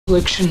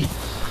collection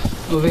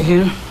over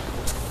here.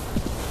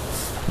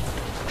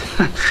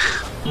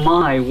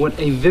 My, what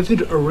a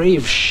vivid array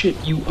of shit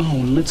you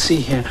own. Let's see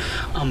here.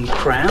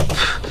 Crap.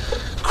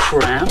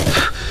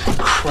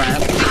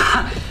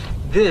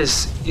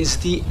 This is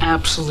the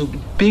absolute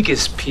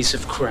biggest piece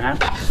of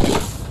crap.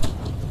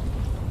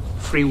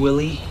 Free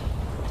Willy,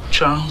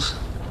 Charles,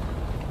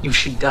 you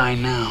should die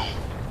now.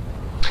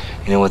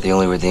 You know what the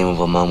only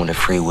redeemable moment of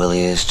Free Willy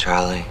is,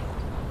 Charlie?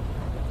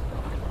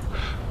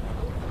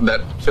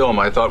 That film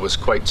I thought was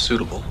quite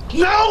suitable.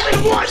 No,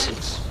 it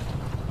wasn't!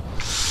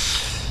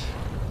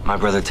 My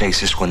brother takes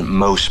this one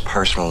most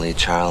personally,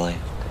 Charlie.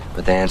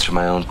 But to answer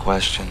my own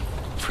question,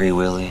 Free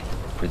Willy,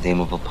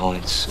 redeemable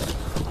points,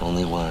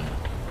 only one.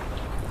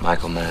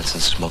 Michael Madsen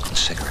smoking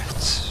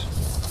cigarettes.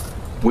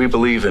 We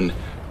believe in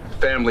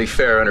family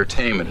fair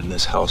entertainment in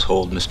this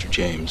household, Mr.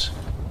 James.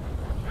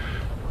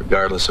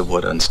 Regardless of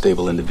what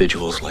unstable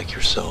individuals like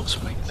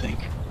yourselves might think.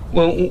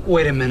 Well,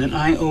 wait a minute.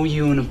 I owe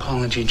you an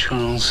apology,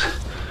 Charles.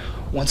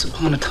 Once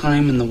upon a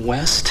time in the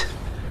West,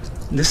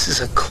 this is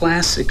a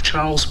classic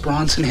Charles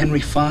Bronson, Henry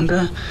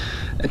Fonda,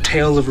 a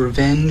tale of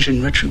revenge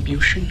and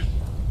retribution.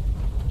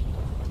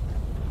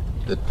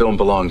 That film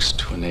belongs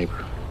to a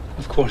neighbor.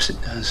 Of course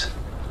it does.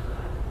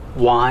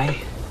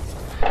 Why?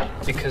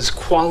 Because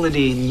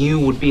quality in you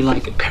would be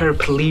like a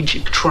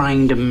paraplegic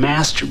trying to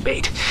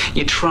masturbate.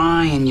 You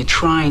try and you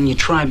try and you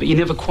try, but you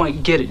never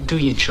quite get it, do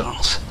you,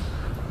 Charles?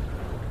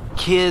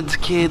 Kids.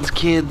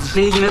 You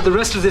know, the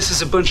rest of this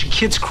is a bunch of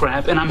kids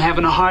crap, and I'm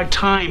having a hard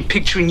time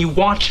picturing you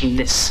watching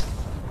this.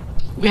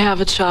 We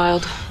have a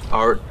child.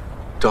 Our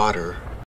daughter